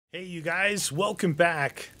Hey you guys, welcome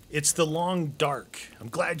back. It's The Long Dark. I'm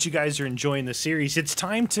glad you guys are enjoying the series. It's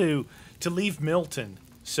time to leave Milton.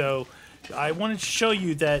 So I wanted to show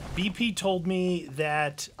you that BP told me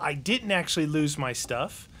that I didn't actually lose my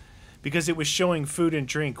stuff because it was showing food and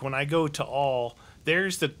drink. When I go to all,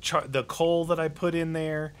 there's the coal that I put in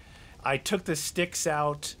there. I took the sticks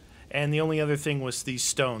out and the only other thing was these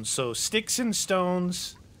stones. So sticks and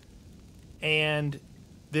stones and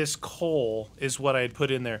this coal is what I had put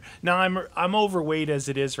in there. Now I'm overweight as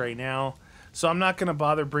it is right now, so I'm not going to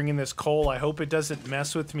bother bringing this coal. I hope it doesn't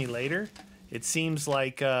mess with me later. It seems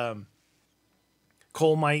like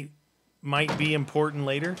coal might be important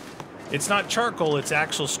later. It's not charcoal, it's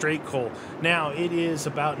actual straight coal. Now it is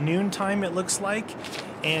about noontime, it looks like,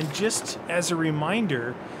 and just as a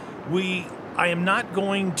reminder, I am not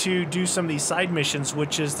going to do some of these side missions,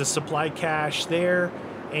 which is the supply cache there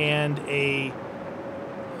and a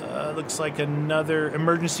looks like another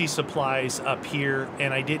emergency supplies up here,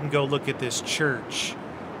 and I didn't go look at this church,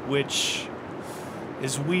 which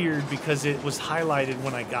is weird because it was highlighted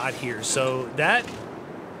when I got here. So that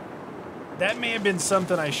may have been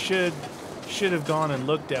something I should have gone and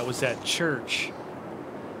looked at, was that church.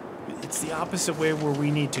 It's the opposite way where we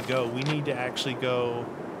need to go. We need to actually go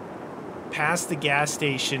past the gas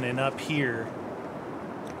station and up here.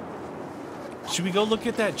 Should we go look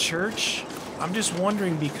at that church? I'm just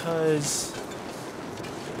wondering because,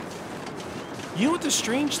 you know what the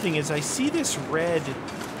strange thing is? I see this red,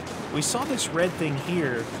 we saw this red thing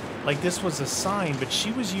here, like this was a sign, but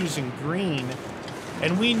she was using green,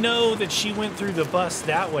 and we know that she went through the bus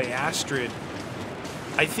that way, Astrid.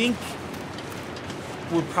 I think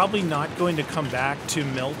we're probably not going to come back to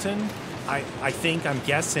Milton. I'm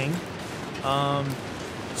guessing.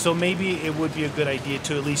 So maybe it would be a good idea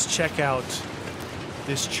to at least check out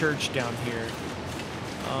this church down here.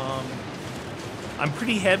 I'm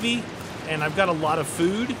pretty heavy and I've got a lot of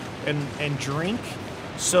food and drink,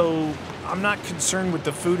 so I'm not concerned with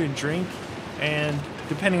the food and drink, and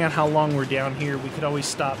depending on how long we're down here, we could always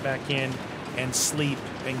stop back in and sleep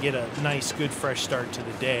and get a nice good fresh start to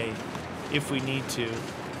the day if we need to.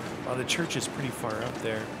 Oh, the church is pretty far up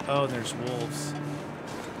there. Oh, and there's wolves.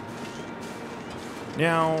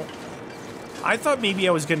 Now I thought maybe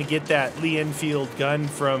I was going to get that Lee Enfield gun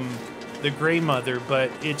from the Grey Mother,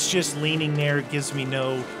 but it's just leaning there. It gives me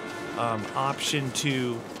no option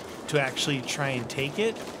to actually try and take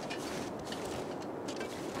it.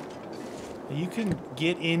 You can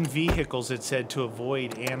get in vehicles, it said, to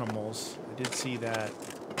avoid animals. I did see that.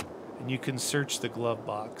 And you can search the glove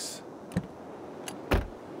box.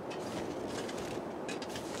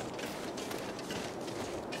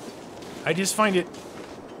 I just find it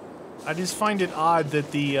odd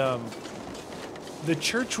that the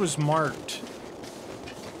church was marked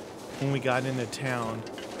when we got into town.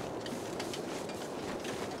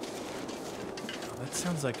 Oh, that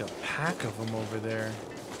sounds like a pack of them over there.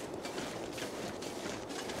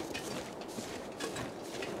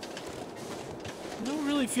 I don't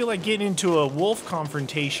really feel like getting into a wolf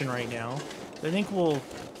confrontation right now. I think we'll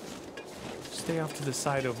stay off to the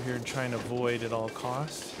side over here and try and avoid at all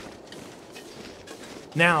costs.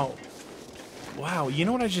 Now, wow, you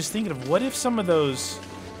know what I was just thinking of? What if some of those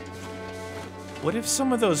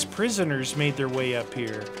prisoners made their way up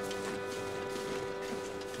here?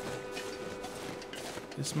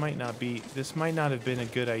 This might not have been a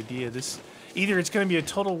good idea. Either it's going to be a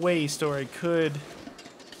total waste or I could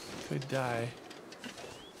die.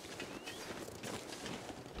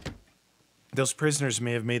 Those prisoners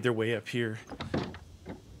may have made their way up here.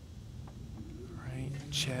 Right,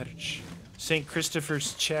 church. St.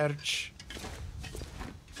 Christopher's Church.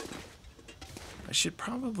 I should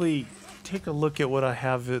probably take a look at what I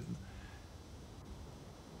have.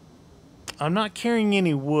 I'm not carrying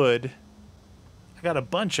any wood. I got a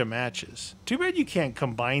bunch of matches. Too bad you can't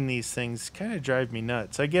combine these things. Kind of drive me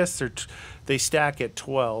nuts. I guess they stack at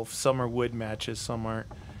 12. Some are wood matches, some aren't.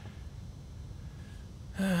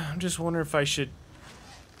 I'm just wondering if I should.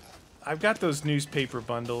 I've got those newspaper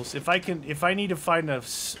bundles. If I need to find a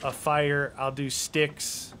fire, I'll do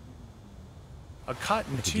sticks. A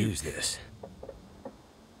cotton tube. Use this.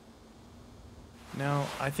 No,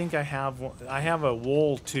 I think I have one. I have a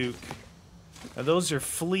wool toque. Now those are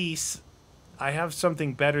fleece. I have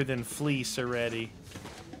something better than fleece already.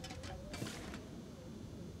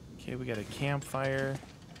 Okay, we got a campfire.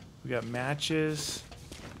 We got matches.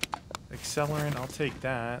 Accelerant, I'll take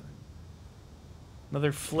that.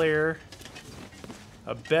 Another flare.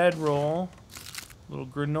 A bedroll. Little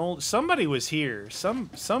granola. Somebody was here.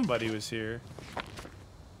 Somebody was here.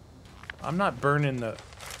 I'm not burning the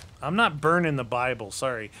Bible,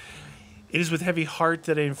 sorry. It is with heavy heart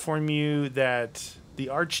that I inform you that the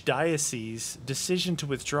Archdiocese decision to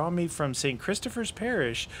withdraw me from St. Christopher's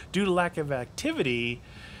Parish due to lack of activity.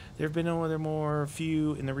 There have been no other more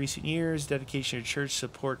few in the recent years. Dedication to church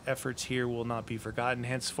support efforts here will not be forgotten.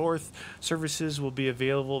 Henceforth, services will be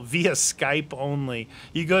available via Skype only.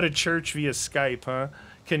 You go to church via Skype, huh?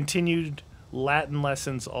 Continued Latin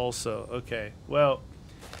lessons also. Okay, well,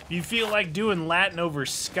 if you feel like doing Latin over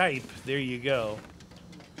Skype, there you go.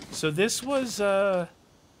 So this was a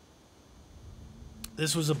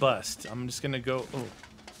bust. I'm just gonna go. Oh, I'm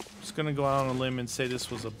just gonna go out on a limb and say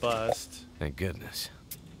this was a bust. Thank goodness.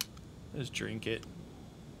 Just drink it.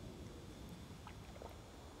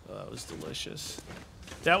 Oh, that was delicious.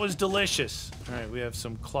 That was delicious. All right, we have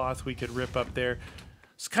some cloth we could rip up there.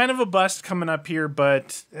 It's kind of a bust coming up here,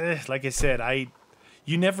 but like I said,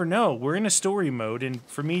 you never know. We're in a story mode, and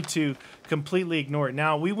for me to completely ignore it.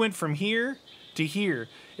 Now, we went from here to here.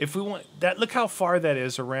 If we want that, look how far that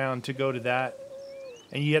is around to go to that,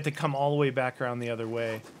 and you have to come all the way back around the other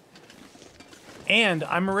way. And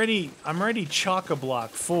I'm already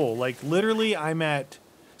chock-a-block full. Like, literally, I'm at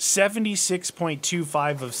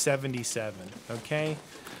 76.25 of 77, okay?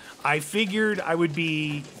 I figured I would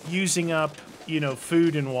be using up, you know,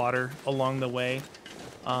 food and water along the way.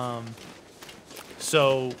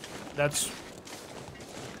 So that's...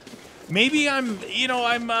 Maybe I'm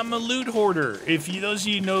a loot hoarder. Those of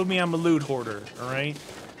you know me, I'm a loot hoarder, all right?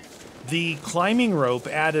 The climbing rope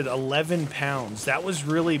added 11 pounds. That was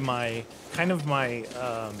really my... kind of my,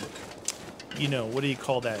 you know, what do you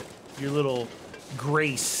call that? Your little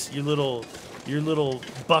grace, your little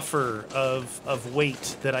buffer of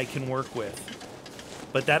weight that I can work with.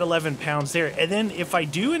 But that 11 pounds there, and then if I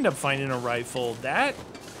do end up finding a rifle,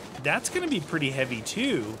 that's going to be pretty heavy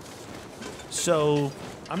too. So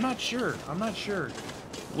I'm not sure.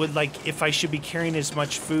 With like if I should be carrying as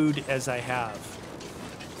much food as I have,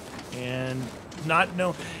 and not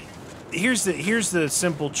know. Here's the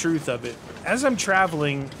simple truth of it. As I'm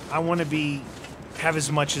traveling, I want to have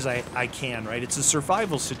as much as I can, right? It's a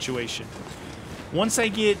survival situation. Once I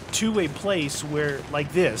get to a place where,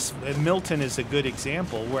 like this, Milton is a good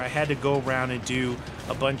example, where I had to go around and do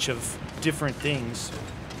a bunch of different things,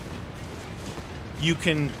 you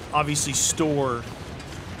can obviously store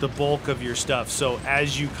the bulk of your stuff. So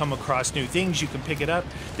as you come across new things, you can pick it up.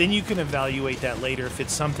 Then you can evaluate that later if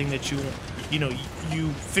it's something that you know, you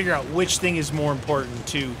figure out which thing is more important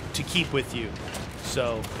to keep with you.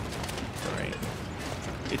 So, all right.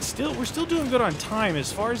 We're still doing good on time.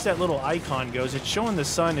 As far as that little icon goes, it's showing the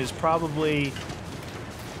sun is probably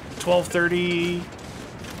 12:30,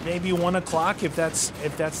 maybe 1 o'clock if that's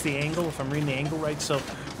the angle, if I'm reading the angle right. So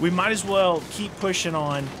we might as well keep pushing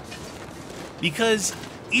on, because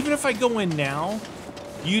even if I go in now,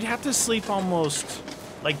 you'd have to sleep almost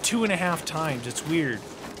like 2.5 times. It's weird.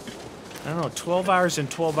 I don't know, 12 hours and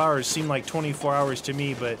 12 hours seem like 24 hours to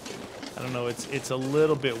me, but I don't know, it's a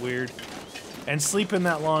little bit weird. And sleeping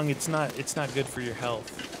that long, it's not good for your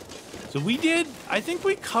health. So I think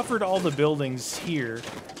we covered all the buildings here.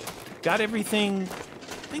 Got everything,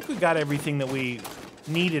 I think we got everything that we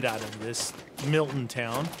needed out of this Milton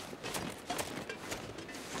town.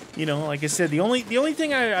 You know, like I said, the only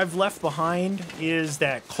thing I've left behind is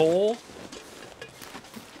that coal.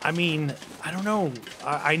 I mean, I don't know.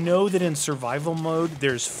 I know that in survival mode,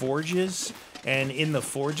 there's forges, and in the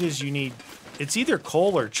forges, you need... It's either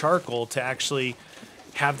coal or charcoal to actually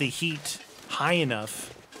have the heat high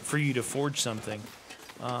enough for you to forge something.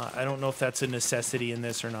 I don't know if that's a necessity in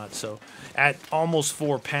this or not. So at almost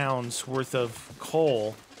 4 pounds worth of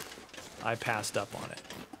coal, I passed up on it.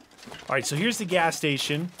 All right, so here's the gas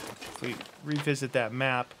station. If we revisit that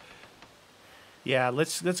map. Yeah,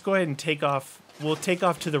 let's go ahead and take off. We'll take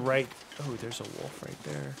off to the right. Oh, there's a wolf right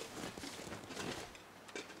there.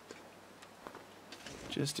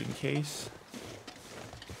 Just in case.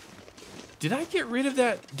 Did I get rid of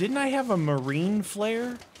that? Didn't I have a marine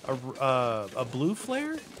flare? A blue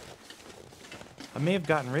flare? I may have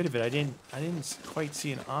gotten rid of it. I didn't quite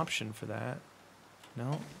see an option for that.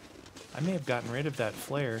 No. I may have gotten rid of that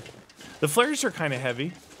flare. The flares are kind of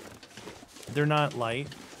heavy. They're not light.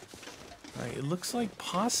 All right, it looks like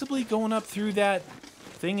possibly going up through that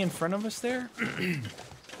thing in front of us there.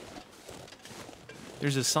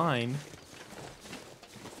 There's a sign.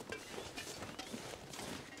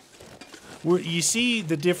 You see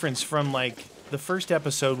the difference from like the first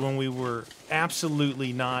episode when we were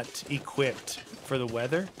absolutely not equipped for the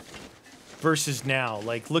weather versus now.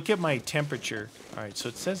 Like, look at my temperature. All right, so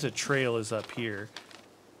it says a trail is up here.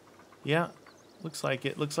 Yeah, looks like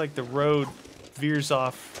it. Looks like the road veers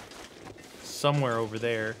off somewhere over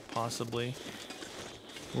there, possibly.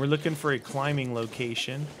 We're looking for a climbing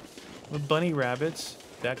location with bunny rabbits.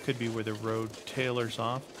 That could be where the road tailors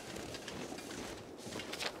off.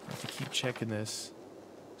 I have to keep checking this.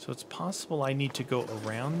 So it's possible I need to go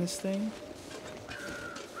around this thing?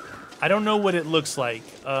 I don't know what it looks like.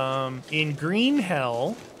 In Green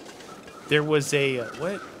Hell, there was a...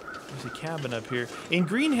 what? There's a cabin up here. In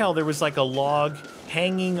Green Hell, there was like a log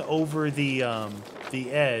hanging over the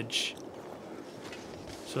edge.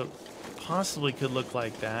 So possibly could look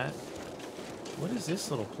like that. What is this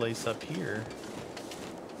little place up here?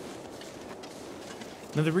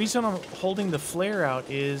 Now the reason I'm holding the flare out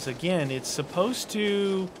is, again, it's supposed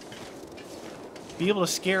to be able to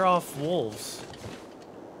scare off wolves.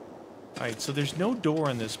 Alright, so there's no door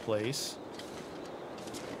in this place.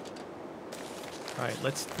 Alright,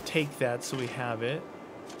 let's take that so we have it.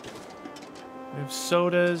 We have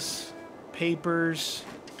sodas, papers,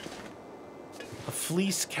 a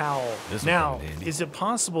fleece cowl. Now, is it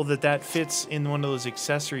possible that that fits in one of those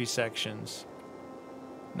accessory sections?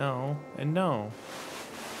 No, and no.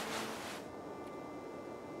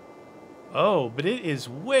 Oh, but it is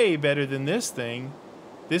way better than this thing.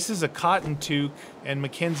 This is a cotton toque and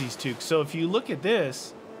Mackenzie's toque. So if you look at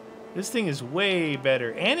this, this thing is way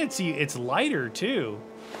better. And it's lighter, too.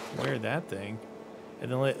 Wear that thing. And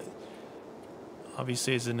then,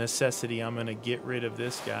 obviously, as a necessity, I'm going to get rid of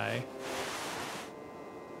this guy.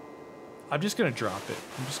 I'm just going to drop it.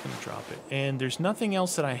 I'm just going to drop it. And there's nothing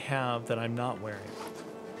else that I have that I'm not wearing.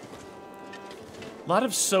 A lot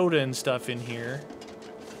of soda and stuff in here.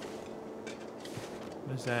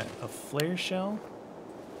 What is that? A flare shell?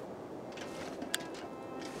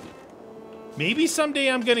 Maybe someday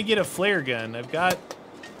I'm going to get a flare gun.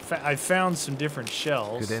 I've found some different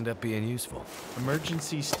shells. Could end up being useful.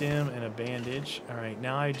 Emergency stem and a bandage. All right,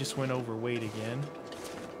 now I just went overweight again.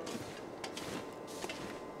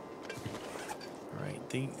 All right,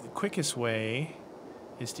 the quickest way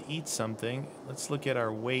is to eat something. Let's look at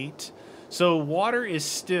our weight. So water is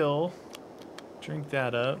still. Drink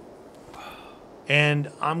that up.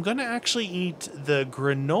 And I'm going to actually eat the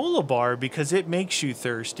granola bar because it makes you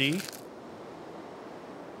thirsty.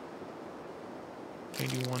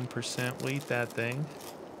 81%. We'll eat that thing.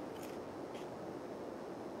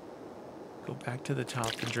 Go back to the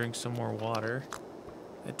top and drink some more water.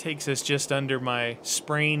 That takes us just under my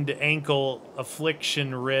sprained ankle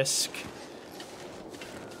affliction risk.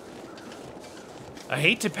 I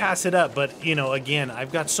hate to pass it up, but, you know, again,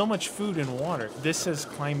 I've got so much food and water. This says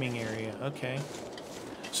climbing area. Okay.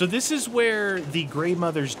 So this is where the Grey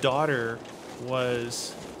Mother's daughter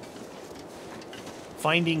was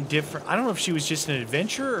finding different... I don't know if she was just an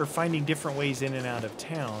adventurer or finding different ways in and out of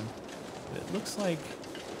town. But it looks like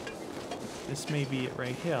this may be it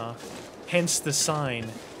right here. Hence the sign.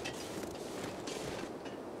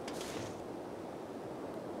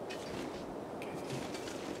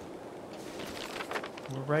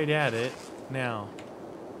 We're right at it. Now,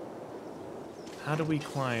 how do we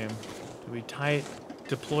climb? Do we tie it?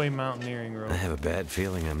 Deploy mountaineering rope. I have a bad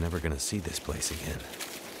feeling I'm never going to see this place again.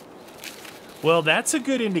 Well, that's a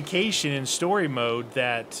good indication in story mode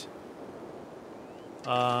that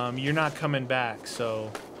you're not coming back,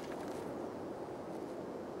 so...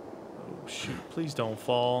 Oh, shoot. Please don't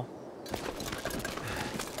fall.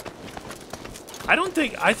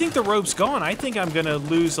 I think the rope's gone. I think I'm going to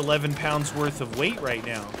lose 11 pounds worth of weight right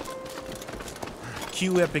now.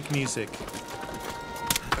 Cue epic music.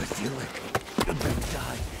 I feel like I'm going to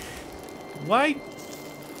die.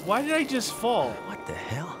 Why did I just fall? What the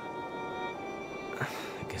hell? I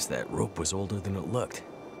guess that rope was older than it looked.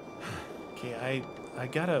 Okay, I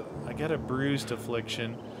got a bruised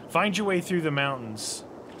affliction. Find your way through the mountains.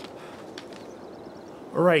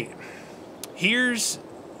 All right.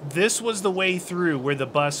 This was the way through where the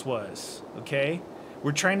bus was, okay?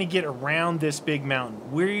 We're trying to get around this big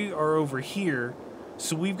mountain. We are over here,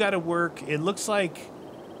 so we've got to work. It looks like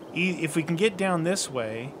if we can get down this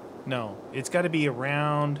way, no, it's got to be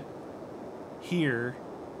around here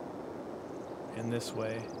and this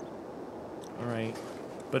way. All right,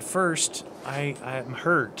 but first, I'm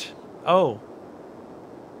hurt. Oh,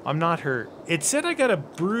 I'm not hurt. It said I got a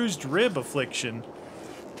bruised rib affliction.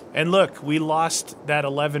 And look, we lost that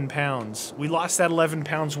 11 pounds. We lost that 11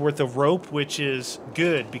 pounds worth of rope, which is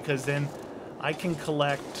good because then I can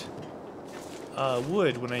collect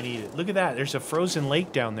wood when I need it. Look at that. There's a frozen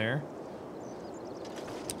lake down there.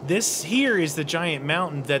 This here is the giant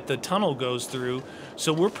mountain that the tunnel goes through.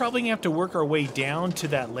 So we're probably going to have to work our way down to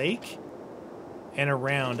that lake and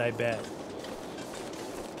around, I bet.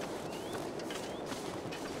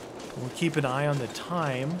 We'll keep an eye on the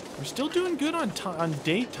time. We're still doing good on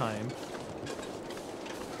date time.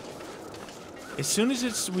 As soon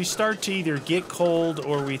as we start to either get cold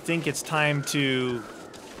or we think it's time to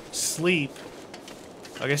sleep,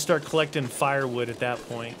 I gotta start collecting firewood at that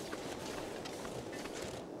point.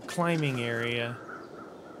 Climbing area.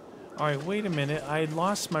 Alright, wait a minute. I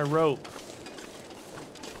lost my rope.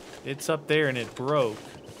 It's up there and it broke.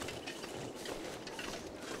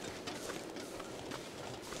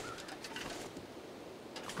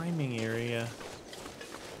 Climbing area.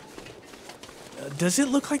 Does it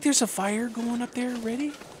look like there's a fire going up there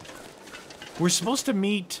already? We're supposed to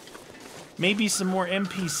meet maybe some more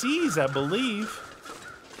NPCs, I believe.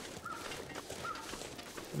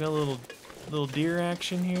 We got a little deer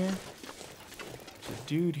action here. There's a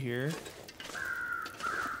dude here.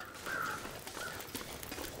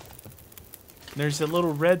 There's a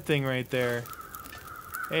little red thing right there.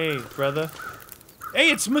 Hey, brother. Hey,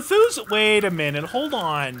 it's Methuselah. Wait a minute. Hold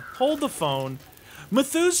on. Hold the phone.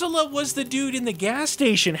 Methuselah was the dude in the gas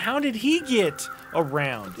station. How did he get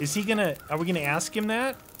around? Is he gonna... Are we gonna ask him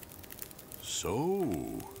that?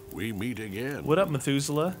 So, we meet again. What up,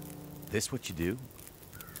 Methuselah? This what you do?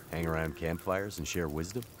 Hang around campfires and share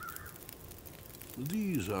wisdom?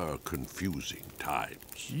 These are confusing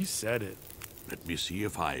times. You said it. Let me see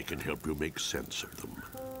if I can help you make sense of them.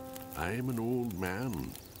 I'm an old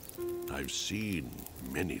man. I've seen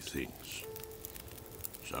many things.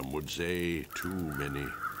 Some would say too many.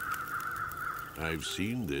 I've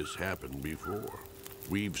seen this happen before.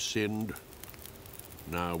 We've sinned.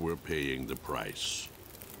 Now we're paying the price.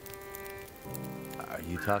 Are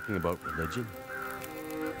you talking about religion?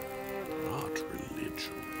 Not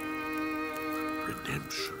religion.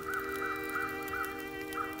 Redemption.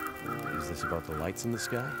 Is this about the lights in the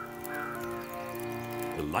sky?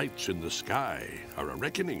 The lights in the sky are a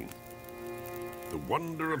reckoning. The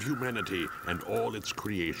wonder of humanity and all its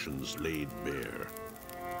creations laid bare.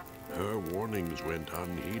 Her warnings went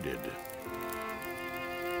unheeded.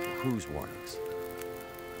 Whose warnings?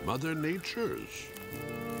 Mother Nature's.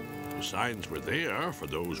 The signs were there for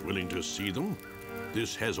those willing to see them.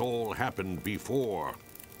 This has all happened before.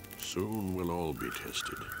 Soon we'll all be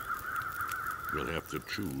tested. We'll have to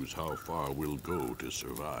choose how far we'll go to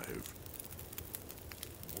survive.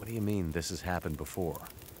 What do you mean this has happened before?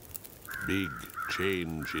 Big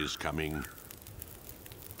change is coming.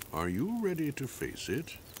 Are you ready to face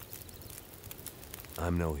it?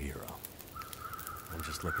 I'm no hero. I'm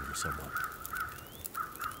just looking for someone.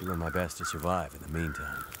 Doing my best to survive in the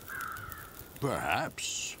meantime.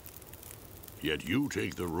 Perhaps. Yet you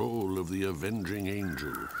take the role of the avenging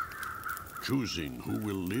angel, choosing who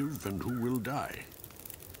will live and who will die.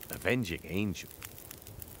 Avenging angel?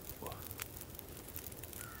 What?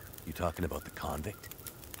 You talking about the convict?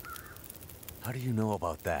 How do you know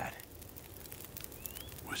about that?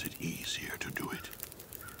 Was it easier to do it?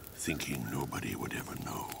 Thinking nobody would ever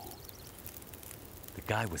know. The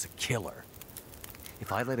guy was a killer.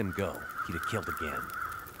 If I let him go, he'd have killed again.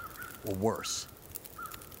 Or worse.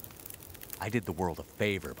 I did the world a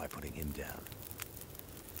favor by putting him down.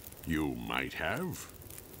 You might have.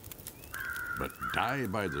 But die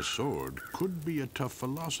by the sword could be a tough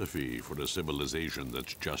philosophy for a civilization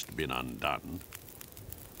that's just been undone.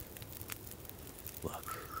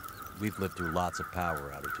 Look, we've lived through lots of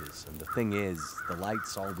power outages, and the thing is, the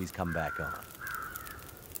lights always come back on.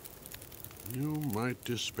 You might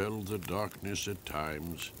dispel the darkness at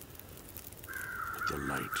times, but the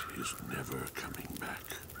light is never coming back.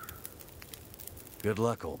 Good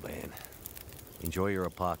luck, old man. Enjoy your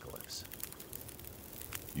apocalypse.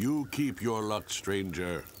 You keep your luck,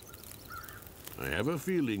 stranger. I have a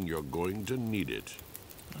feeling you're going to need it.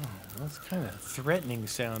 Oh, that's kind of threatening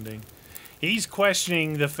sounding. He's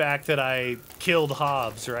questioning the fact that I killed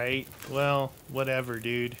Hobbs, right? Well, whatever,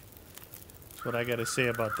 dude. That's what I gotta say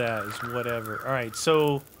about that, is whatever. Alright,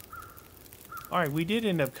 so... Alright, we did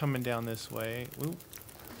end up coming down this way.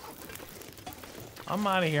 I'm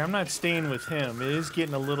out of here. I'm not staying with him. It is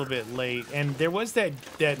getting a little bit late. And there was that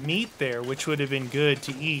meat there, which would have been good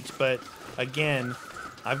to eat. But, again,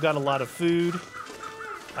 I've got a lot of food.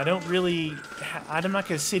 I don't really... I'm not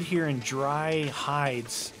going to sit here and dry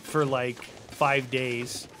hides for, like, 5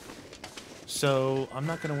 days. So, I'm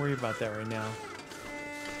not going to worry about that right now.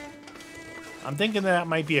 I'm thinking that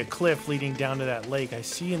might be a cliff leading down to that lake. I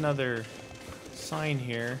see another sign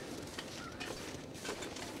here.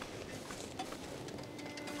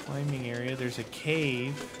 Climbing area. There's a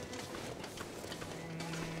cave.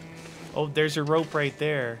 Oh, there's a rope right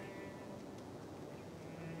there.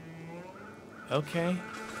 Okay.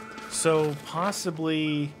 So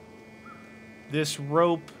possibly this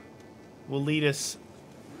rope will lead us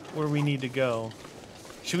where we need to go.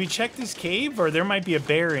 Should we check this cave, or there might be a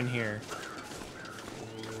bear in here?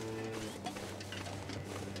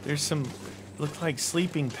 There's some, look like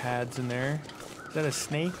sleeping pads in there. Is that a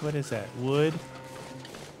snake? What is that? Wood?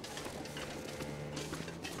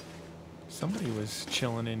 Somebody was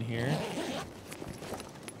chilling in here.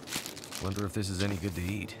 Wonder if this is any good to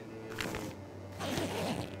eat. I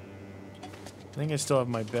think I still have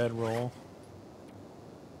my bedroll.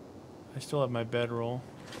 I still have my bedroll.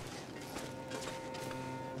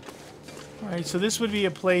 Alright, so this would be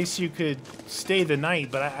a place you could stay the night,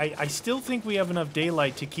 but I still think we have enough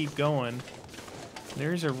daylight to keep going.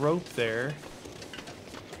 There's a rope there.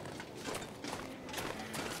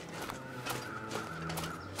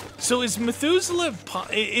 So is Methuselah,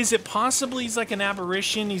 is it possible he's like an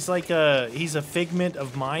aberration? He's like he's a figment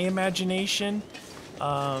of my imagination?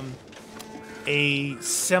 A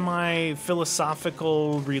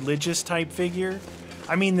semi-philosophical, religious type figure?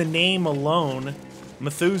 I mean, the name alone,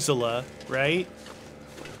 Methuselah, right?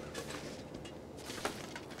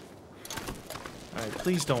 Alright,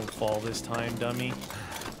 please don't fall this time, dummy.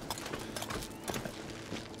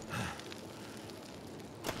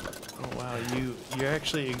 Oh, wow, you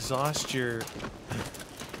actually exhaust your...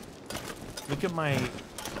 Look at my...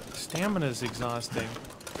 Stamina's exhausting.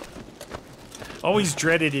 Always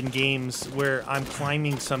dreaded in games where I'm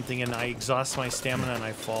climbing something and I exhaust my stamina and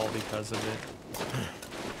I fall because of it.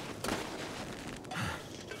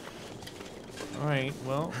 Alright,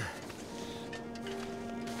 well...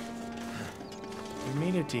 We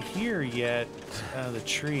made it to here yet. The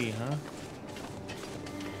tree, huh?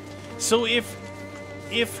 So if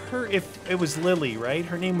it was Lily, right?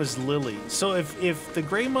 Her name was Lily. So if the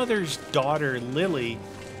Grey Mother's daughter, Lily...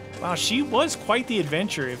 Wow, she was quite the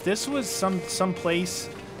adventurer. If this was some place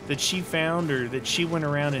that she found or that she went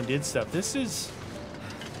around and did stuff, this is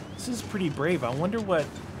pretty brave. I wonder what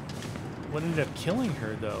ended up killing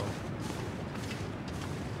her, though.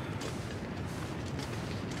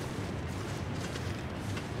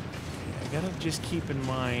 I gotta just keep in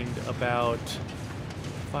mind about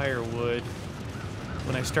firewood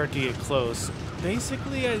when I start to get close.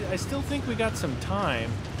 Basically, I still think we got some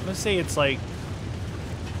time. I'm gonna say it's like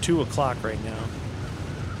 2 o'clock right now.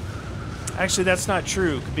 Actually, that's not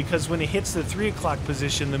true, because when it hits the 3 o'clock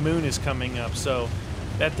position, the moon is coming up, so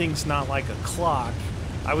that thing's not like a clock.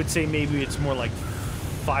 I would say maybe it's more like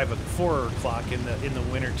 4 o'clock in the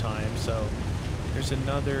winter time. So there's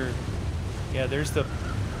another, yeah, there's the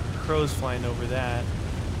crows flying over that.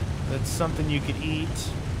 That's something you could eat.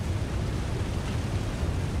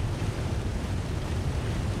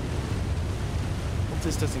 Hope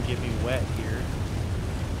this doesn't get me wet here.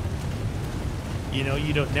 You know,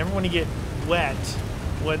 you never want to get wet,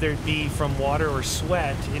 whether it be from water or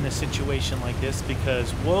sweat in a situation like this,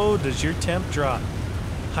 because whoa, does your temp drop.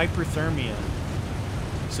 Hyperthermia.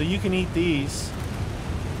 So you can eat these.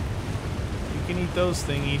 You can eat those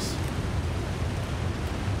thingies.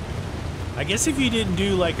 I guess if you didn't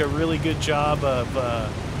do like a really good job of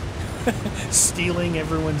stealing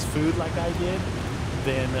everyone's food like I did,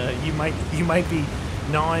 then you might be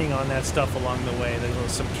gnawing on that stuff along the way.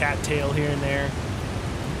 There's some cattail here and there.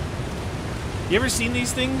 You ever seen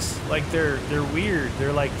these things? Like they're weird.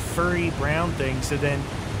 They're like furry brown things. So then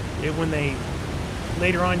when they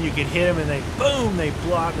later on you could hit them and they boom, they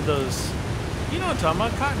blow out to those. You know what I'm talking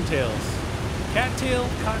about? Cottontails. Cattail,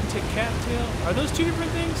 cattail. Are those two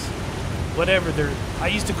different things? Whatever. I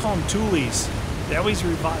used to call them toolies. They always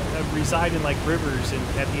reside in like rivers and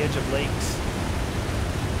at the edge of lakes.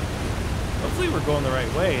 Hopefully we're going the right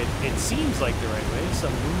way. It seems like the right way.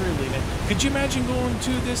 Some really nice. Could you imagine going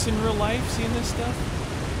to this in real life, seeing this stuff?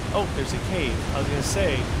 Oh, there's a cave. I was gonna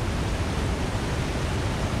say.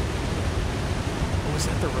 Oh, is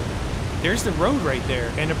that the road? There's the road right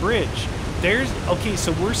there, and a bridge. Okay,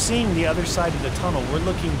 so we're seeing the other side of the tunnel. We're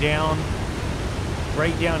looking down,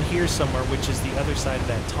 right down here somewhere, which is the other side of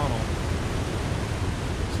that tunnel.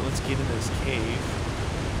 So let's get in this cave.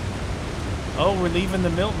 Oh, we're leaving the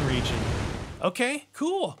Milton region. Okay,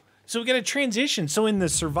 cool. So we got a transition. So in the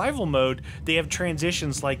survival mode, they have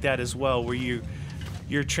transitions like that as well, where you're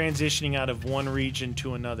transitioning out of one region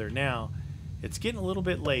to another. Now, it's getting a little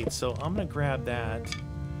bit late, so I'm gonna grab that.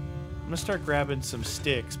 I'm gonna start grabbing some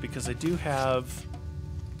sticks because I do have...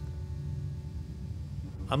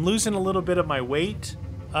 I'm losing a little bit of my weight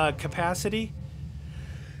capacity.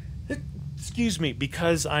 Excuse me,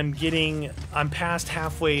 because I'm past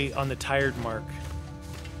halfway on the tired mark.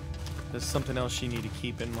 There's something else you need to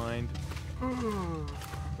keep in mind.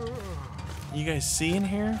 You guys see in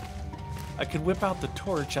here? I could whip out the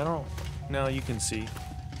torch. No, you can see.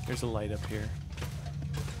 There's a light up here.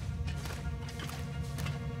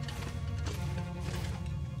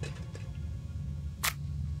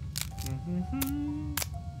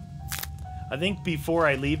 I think before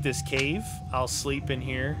I leave this cave, I'll sleep in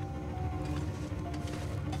here.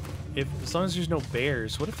 As long as there's no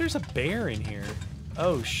bears. What if there's a bear in here?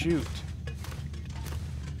 Oh, shoot.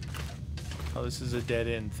 Oh, this is a dead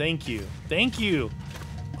end. Thank you. Thank you.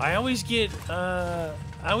 I always get, I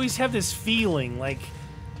always have this feeling like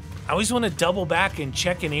I always want to double back and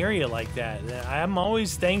check an area like that. I'm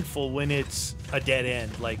always thankful when it's a dead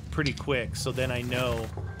end, like pretty quick, so then I know.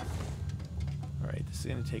 All right, this is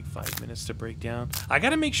gonna take 5 minutes to break down. I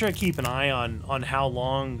gotta make sure I keep an eye on how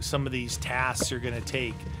long some of these tasks are gonna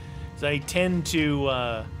take. 'Cause I tend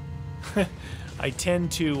to,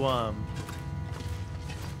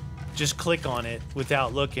 just click on it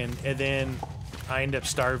without looking, and then I end up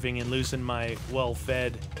starving and losing my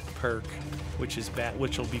well-fed perk, which is bad,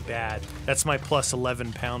 which will be bad. That's my plus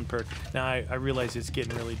 11 pound perk. Now I realize it's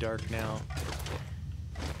getting really dark now.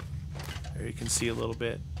 There you can see a little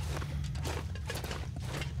bit.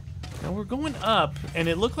 Now we're going up, and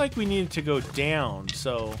it looked like we needed to go down,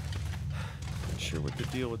 so not sure what the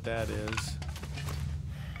deal with that is.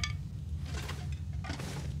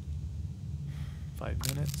 5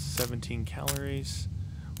 minutes, 17 calories.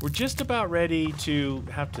 We're just about ready to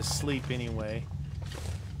have to sleep anyway.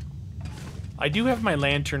 I do have my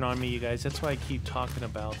lantern on me, you guys. That's why I keep talking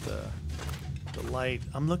about the light.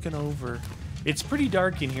 I'm looking over. It's pretty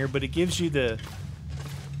dark in here, but it gives you the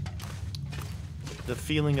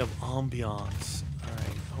feeling of ambiance. All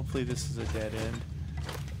right, hopefully this is a dead end.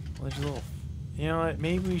 Well, there's a little... You know what?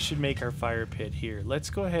 Maybe we should make our fire pit here. Let's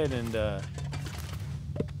go ahead and...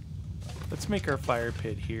 let's make our fire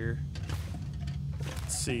pit here.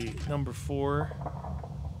 Let's see, number 4.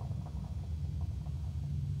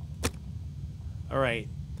 All right,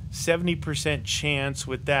 70% chance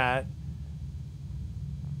with that.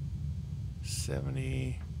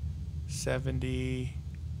 70,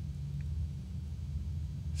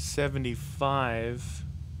 75.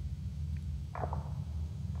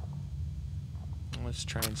 Let's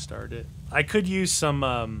try and start it. I could use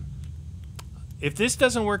some, if this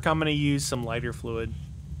doesn't work, I'm gonna use some lighter fluid.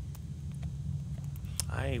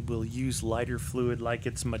 I will use lighter fluid like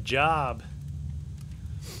it's my job.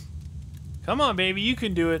 Come on, baby, you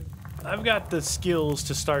can do it. I've got the skills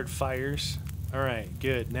to start fires. All right,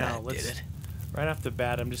 good. Now let's, right off the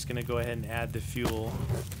bat, I'm just gonna go ahead and add the fuel.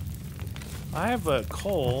 I have a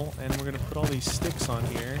coal, and we're gonna put all these sticks on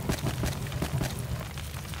here.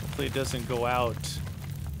 Hopefully it doesn't go out.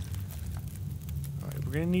 All right,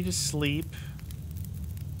 we're gonna need to sleep.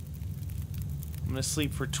 I'm gonna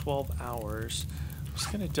sleep for 12 hours. I'm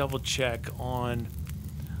just gonna double check on,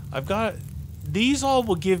 I've got, these all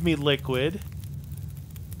will give me liquid.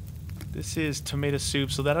 This is tomato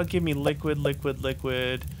soup, so that'll give me liquid. So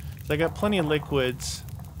I got plenty of liquids,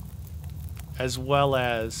 as well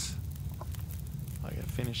as, I gotta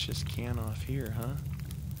finish this can off here, huh?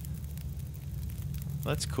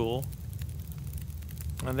 That's cool.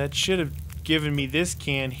 And that should have given me this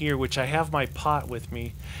can here, which I have my pot with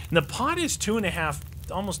me. And the pot is 2.5,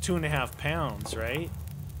 almost 2.5 pounds, right?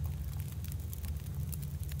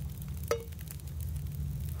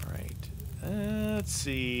 Let's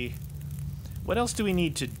see. What else do we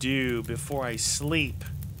need to do before I sleep?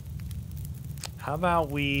 How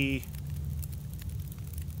about we...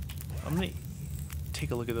 I'm gonna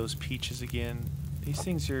take a look at those peaches again. These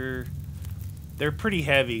things are... They're pretty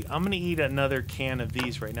heavy. I'm gonna eat another can of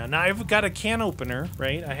these right now. Now I've got a can opener,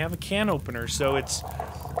 right? I have a can opener, so it's...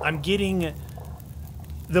 I'm getting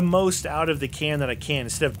the most out of the can that I can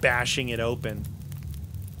instead of bashing it open.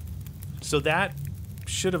 So that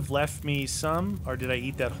should have left me some, or did I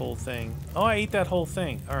eat that whole thing? Oh, I ate that whole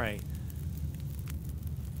thing. All right.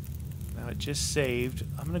 Now it just saved.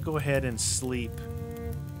 I'm gonna go ahead and sleep.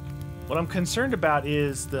 What I'm concerned about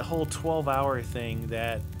is the whole 12-hour thing,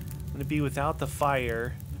 that I'm gonna be without the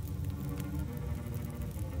fire,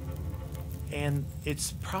 and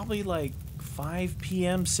it's probably like 5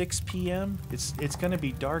 p.m., 6 p.m. It's gonna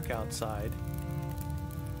be dark outside.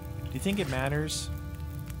 Do you think it matters?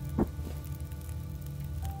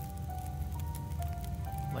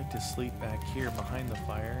 To sleep back here behind the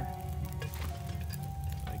fire.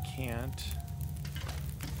 I can't.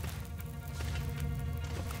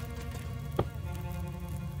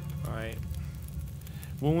 Alright.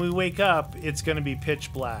 When we wake up, it's going to be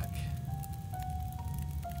pitch black.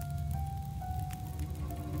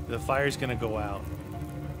 The fire's going to go out.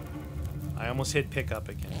 I almost hit pick up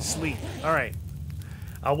again. Sleep. Alright.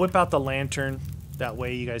 I'll whip out the lantern. That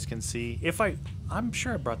way you guys can see. I'm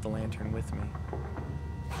sure I brought the lantern with me.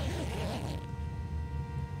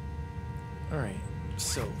 Alright,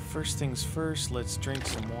 so first things first, let's drink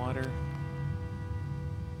some water.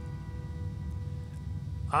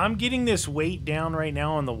 I'm getting this weight down right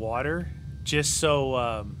now on the water, just so,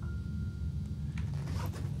 all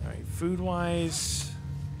right, food-wise,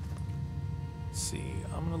 let's see,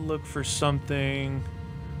 I'm gonna look for something.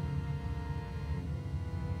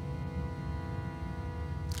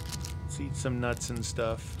 Let's eat some nuts and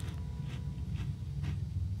stuff.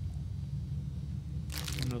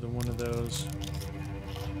 Another one of those.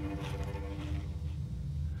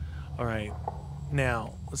 All right,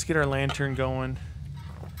 now let's get our lantern going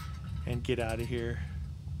and get out of here.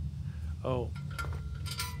 Oh,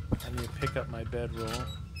 I need to pick up my bedroll.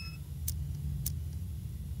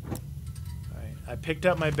 All right, I picked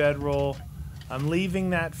up my bedroll. I'm leaving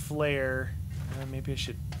that flare. Maybe I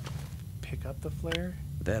should pick up the flare.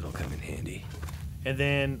 That'll come in handy. And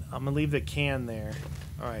then I'm gonna leave the can there.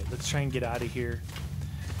 All right, let's try and get out of here.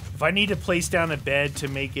 If I need to place down a bed to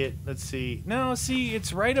make it, let's see. No, see,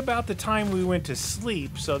 it's right about the time we went to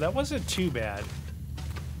sleep, so that wasn't too bad.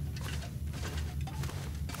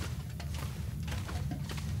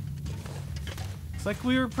 It's like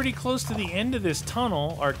we were pretty close to the end of this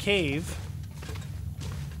tunnel, our cave.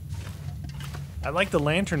 I like the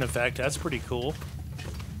lantern effect, that's pretty cool.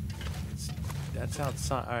 That's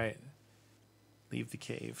outside, all right. Leave the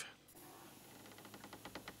cave.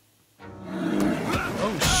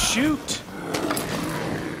 Oh, shoot!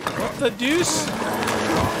 What the deuce?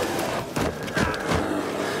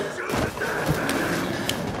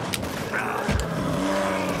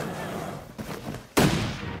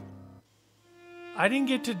 I didn't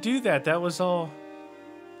get to do that. That was all.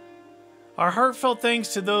 Our heartfelt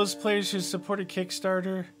thanks to those players who supported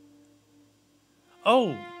Kickstarter.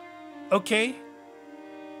 Oh, okay.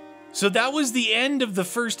 So that was the end of the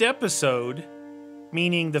first episode.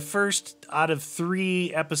 Meaning the first out of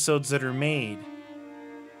 3 episodes that are made.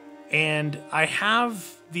 And I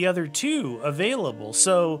have the other 2 available.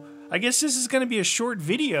 So I guess this is going to be a short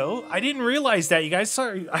video. I didn't realize that, you guys.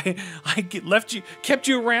 Sorry, I kept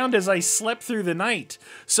you around as I slept through the night.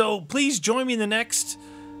 So please join me in the next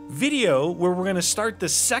video where we're going to start the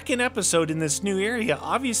second episode in this new area.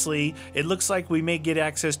 Obviously, it looks like we may get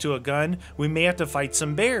access to a gun. We may have to fight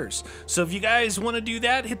some bears. So if you guys want to do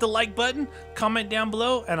that, hit the like button, comment down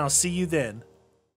below, and I'll see you then.